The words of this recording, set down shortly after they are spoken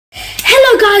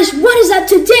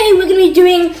today we're going to be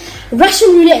doing Russian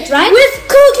roulette, right? With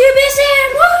CoolCube SM!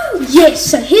 Woo! Yes,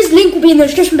 so his link will be in the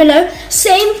description below.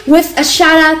 Same with a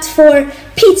shout out for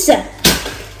pizza.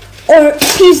 Or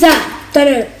pizza.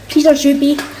 Don't know. Please don't shoot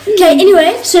me. Okay,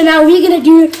 anyway, so now we're going to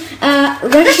do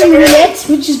Russian roulette,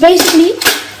 which is basically,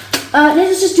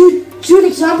 let's just do an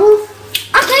example.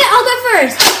 Okay, I'll go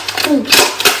first. Cool.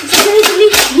 So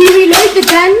basically, we reload the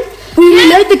gun.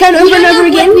 Over and over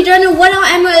again. We don't know what our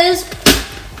ammo is.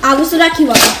 I was the lucky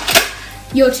one.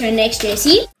 Your turn next,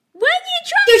 Jessie. When you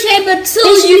try your turn, but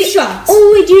still you shot.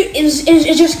 All we do is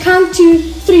just count to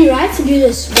 3, right? So do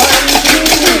this. 1, 2,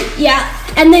 3. Yeah.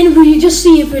 And then we just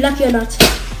see if we're lucky or not.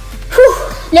 Whew.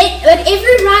 But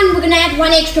every run we're gonna add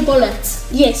 1 extra bullet.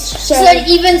 Yes. So it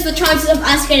evens the chances of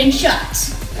us getting shot.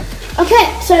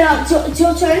 Okay, so now it's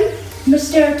your turn,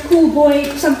 Mr. Cool Boy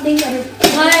something. 1, 2,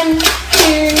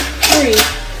 3.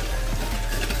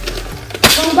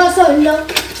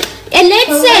 And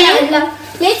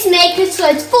let's make it so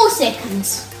it's 4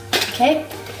 seconds. Okay,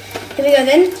 here we go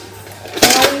then. 1, 2,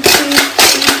 3,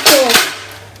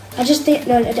 4. I just think,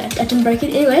 no, I didn't break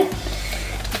it anyway.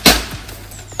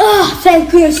 Oh, thank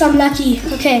goodness I'm lucky.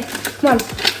 Okay, come on.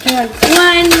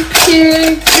 1,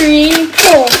 2, 3,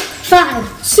 4.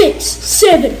 5, 6,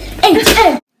 7, 8, 8.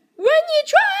 When you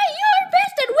try your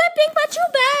best at whipping, but you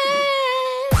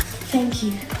bad. Thank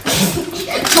you.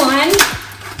 1.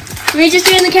 We're just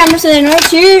doing the camera so they know.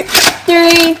 2,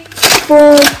 3,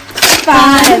 4,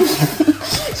 5.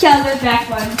 Shall go back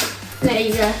 1. There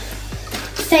you go.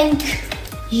 Thank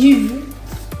you.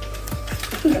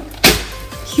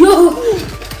 Yo.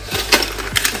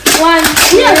 1,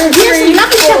 2, 3,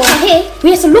 4.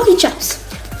 We have some lucky chops.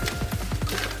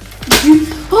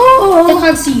 Oh, they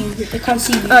can't see you. They can't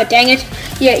see you. Oh, dang it.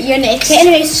 Yeah, you're next. Okay,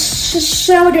 anyway,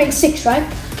 so we're doing 6, right?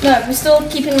 No, we're still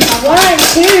keeping them up. 1,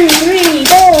 2, 3,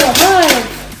 4,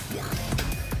 5.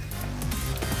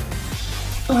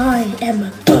 I am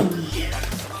a bunny.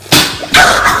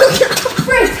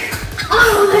 Frick!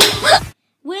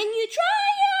 When you try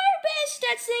your best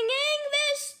at singing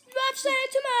this, I've said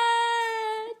it too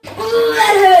much. Oh,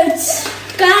 that hurts.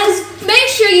 Guys, make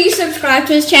sure you subscribe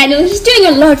to his channel. He's doing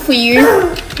a lot for you.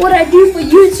 What I do for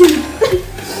YouTube.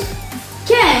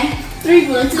 Okay, 3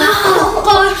 bullets. Oh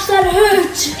gosh, that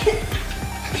hurt.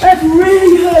 That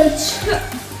really hurt.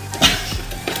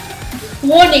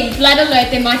 Warning, blood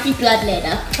alert. There might be blood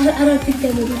later. I don't think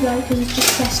they will be blood because it's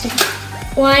just plastic.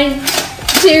 1,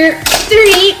 2,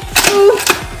 3, 4,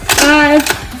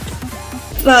 5.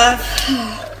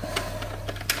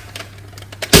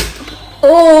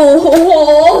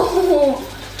 Oh,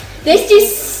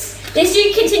 let's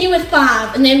do continue with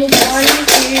 5 and then we'll go 1, 2, 3,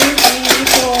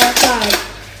 4, 5.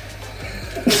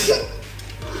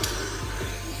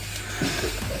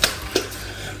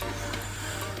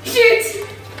 Shoot!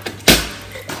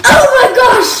 Oh my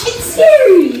gosh, it's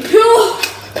scary.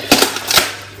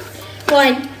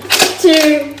 1,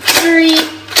 2, 3,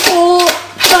 4,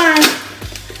 5.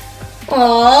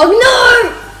 Oh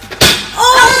no!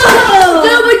 Oh!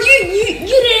 No, but you did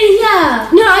it here.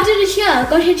 No, I did it here.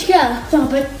 Got hit here. No,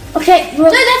 but okay.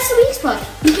 Well, no, that's the weak spot.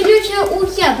 You can do it here or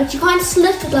here, but you can't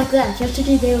slit it like that. You have to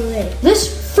do it there or there. This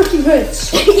freaking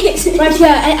hurts. Yes. Right here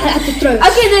at the throat.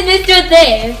 Okay, then let's do it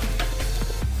there.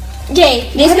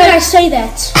 Okay, let's go. Why did I say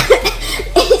that?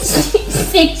 It's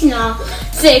 6 now.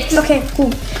 6. Okay, cool.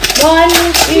 1,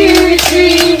 2,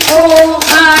 3, 4,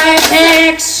 5,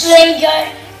 6. There you go.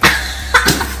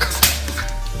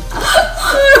 I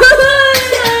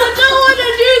don't want to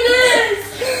do this.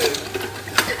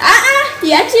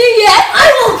 You have to, yeah. I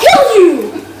will kill you.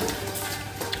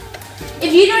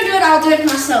 If you don't do it, I'll do it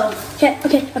myself. Okay.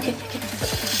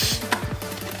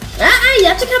 You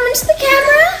have to come into the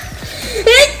camera.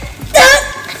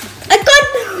 I got.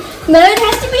 No, it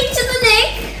has to be to the neck.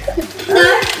 No.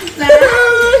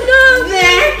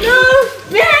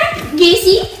 Back.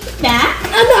 Jessie, back.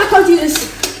 I can't do this.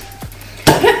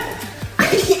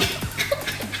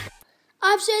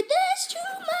 I've said this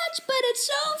too much, but it's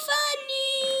so funny.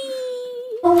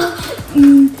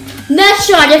 That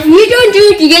shot. If you don't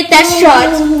do it, you get that shot.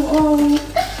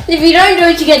 If you don't do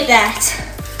it, you get that.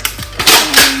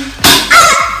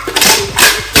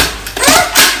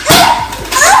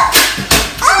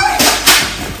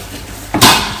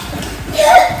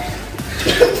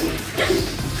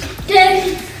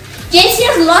 Jessie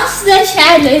has lost the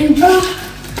challenge.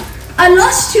 I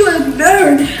lost to a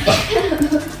nerd.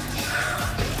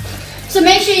 So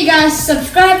make sure you guys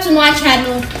subscribe to my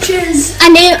channel. Cheers.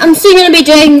 And then I'm still going to be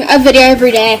doing a video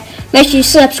every day. Make sure you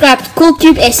subscribe to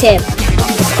CoolCube SM.